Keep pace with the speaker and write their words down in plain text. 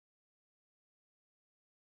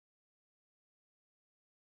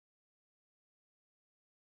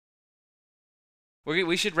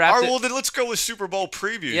We should wrap All it. right, well, then let's go with Super Bowl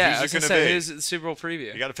previews. Yeah, I Who's was it gonna going to say be? who's the Super Bowl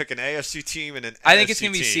preview. You got to pick an AFC team and an I NFC think it's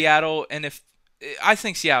gonna be team. Seattle, and I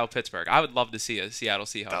think Seattle Pittsburgh. I would love to see a Seattle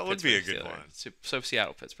Seahawks. That would be a good Steelers. one. So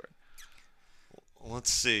Seattle Pittsburgh.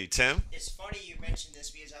 Let's see, Tim. It's funny you mentioned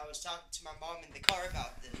this because I was talking to my mom in the car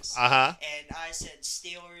about this. And I said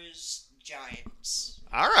Steelers Giants.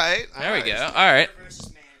 All right. There we go. All right. Versus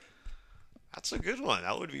Manning. That's a good one.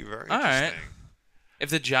 That would be very All right. interesting. If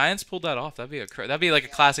the Giants pulled that off, that'd be like a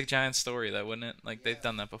classic Giants story, that wouldn't it? Like they've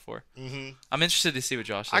done that before. Mm-hmm. I'm interested to see what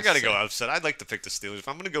Josh. I got to say. go upset. I'd like to pick the Steelers. If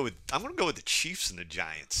I'm going to go with the Chiefs and the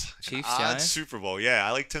Giants. Chiefs, Odd Giants? Super Bowl. Yeah, I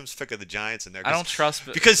like Tim's pick of the Giants in there. I don't trust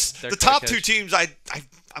because their the top coach. two teams.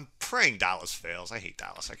 I'm praying Dallas fails. I hate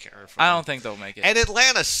Dallas. I can't remember. I don't think they'll make it. And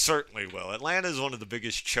Atlanta certainly will. Atlanta is one of the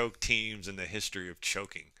biggest choke teams in the history of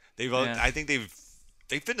choking. I think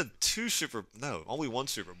they've been to only one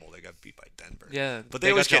Super Bowl. They got beat by Denver. Yeah, but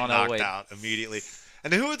they always got get John knocked Elway. out immediately.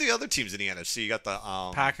 And who are the other teams in the NFC? You got the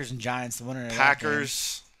Packers and Giants, the winner of that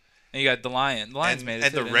Packers. And you got the Lions. The Lions and, made it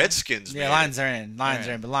and too, the didn't they? Redskins. Yeah, made Lions it. are in. Lions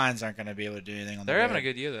Right. are in, but Lions aren't going to be able to do anything on the They're road. having a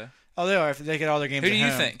good year though. Oh, they are. If they get all their games Who at do you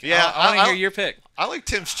home. think? Yeah, I want to hear your pick. I like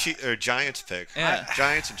Tim's Giants pick. Yeah.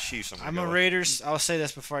 Giants and Chiefs. I'm a Raiders. I'll say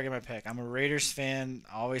this before I get my pick. I'm a Raiders fan.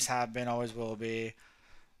 Always have been. Always will be.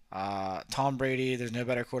 Tom Brady. There's no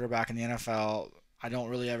better quarterback in the NFL. I don't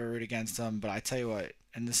really ever root against him, but I tell you what,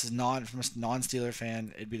 and this is from a non-Steeler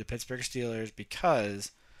fan, it'd be the Pittsburgh Steelers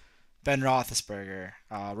because Ben Roethlisberger.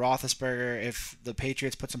 Roethlisberger, if the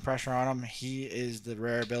Patriots put some pressure on him, he is the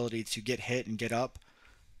rare ability to get hit and get up.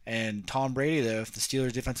 And Tom Brady, though, if the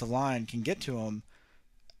Steelers' defensive line can get to him,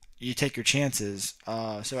 you take your chances.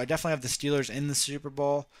 So I definitely have the Steelers in the Super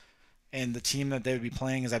Bowl, and the team that they would be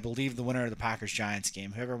playing is, I believe, the winner of the Packers-Giants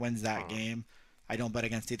game. Whoever wins that game, I don't bet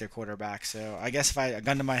against either quarterback. So I guess if a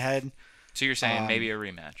gun to my head. So you're saying maybe a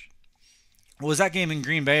rematch? Was that game in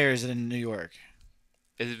Green Bay or is it in New York?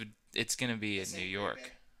 It's going to be in New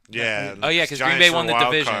York. Yeah. Oh yeah, because Green Giants Bay were won the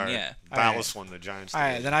wild division. card. Yeah. Dallas won the Giants. All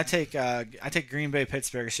right, then I take Green Bay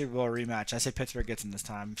Pittsburgh Super Bowl rematch. I say Pittsburgh gets in this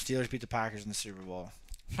time. Steelers beat the Packers in the Super Bowl.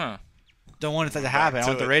 Huh. Don't want it to happen. I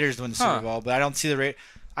want the Raiders to win the Huh. Super Bowl, but I don't see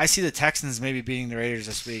I see the Texans maybe beating the Raiders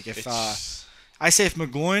this week. I say if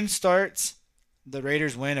McGloin starts, the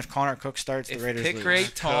Raiders win. If Connor Cook starts, the Raiders pick lose.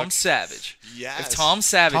 rate Tom Savage. Yes. If Tom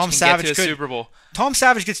Savage Tom can Savage get to a could- Super Bowl. Tom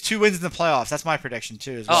Savage gets 2 wins in the playoffs. That's my prediction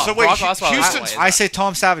too. As well. Oh, So wait, Brock Osweiler, Houston's- that way, I say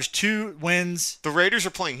Tom Savage 2 wins. The Raiders are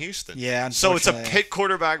playing Houston. Yeah, So it's a unfortunately. Pitt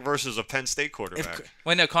quarterback versus a Penn State quarterback.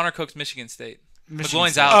 Wait, no, Connor Cook's Michigan State. Michigan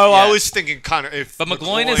McGloin's State. out. Oh, yeah. I was thinking Connor. But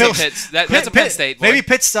McGloin is Bill- a Pitt. That's a Penn State. Boy.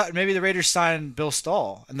 Maybe the Raiders sign Bill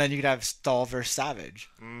Stahl, and then you could have Stahl versus Savage.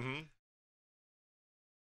 Mm-hmm.